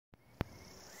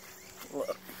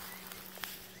Look.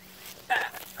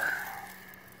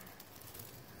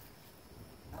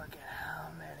 Look at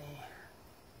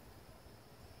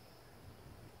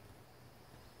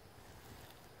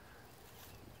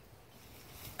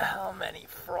how many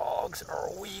frogs are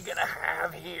we gonna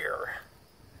have here?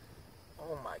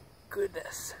 Oh my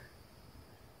goodness.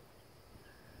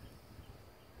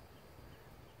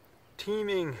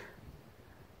 Teeming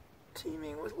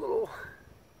with little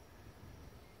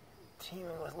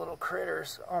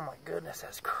critters. Oh my goodness,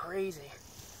 that's crazy.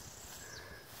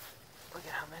 Look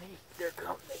at how many they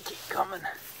keep coming.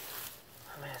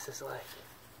 I mean, this is like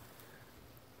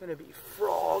gonna be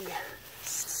Frog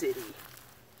City.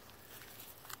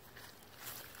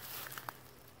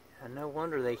 And no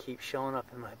wonder they keep showing up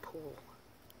in my pool.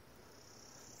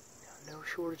 No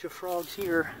shortage of frogs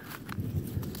here.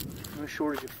 No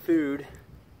shortage of food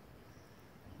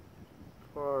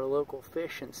for our local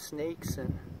fish and snakes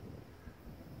and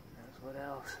what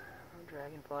else?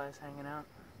 Dragonflies hanging out.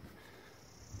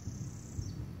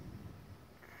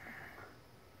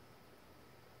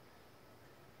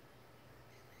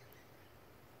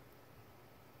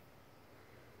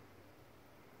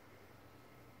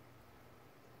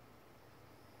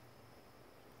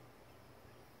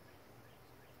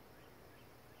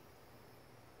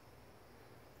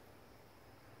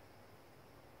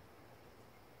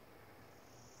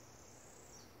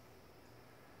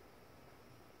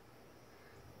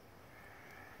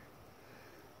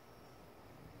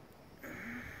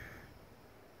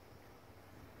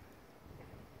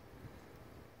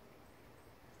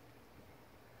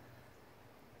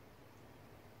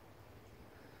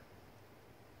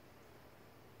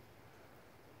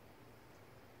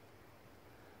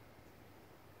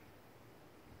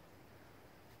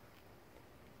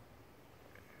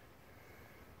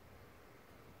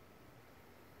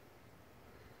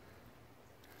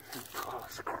 Oh,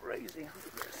 it's crazy.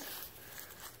 Look at this.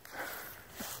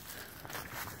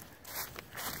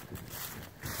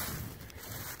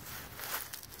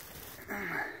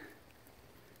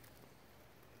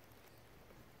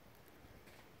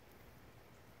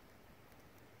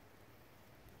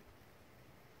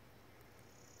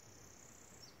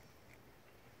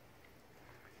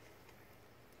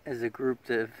 There's a group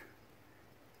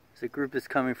that's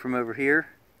coming from over here,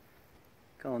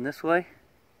 going this way.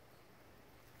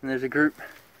 And there's a group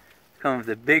coming,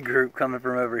 the big group coming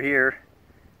from over here,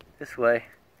 this way.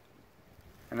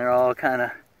 And they're all kind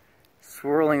of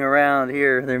swirling around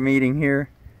here. They're meeting here.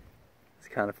 It's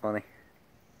kind of funny.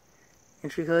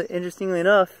 Interestingly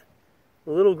enough,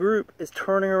 the little group is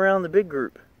turning around the big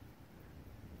group.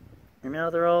 And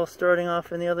now they're all starting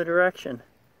off in the other direction.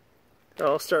 They're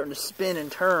all starting to spin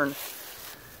and turn.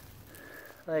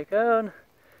 Like, oh,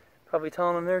 probably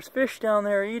telling them there's fish down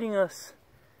there eating us.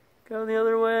 Go the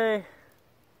other way.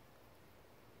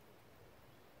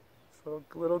 This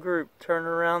little group turning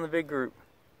around the big group.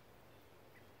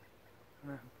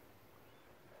 And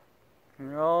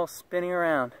they're all spinning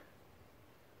around.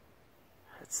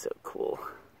 That's so cool.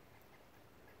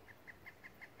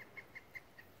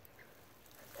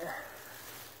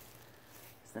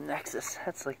 It's the nexus.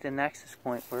 That's like the nexus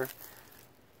point where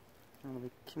the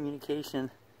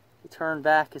communication to turn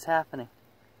back is happening.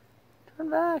 Turn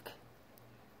back.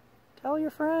 Tell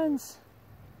your friends.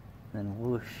 And then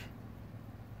whoosh.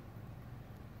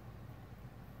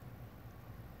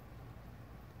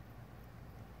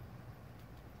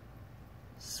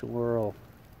 Swirl.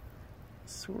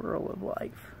 Swirl of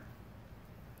life.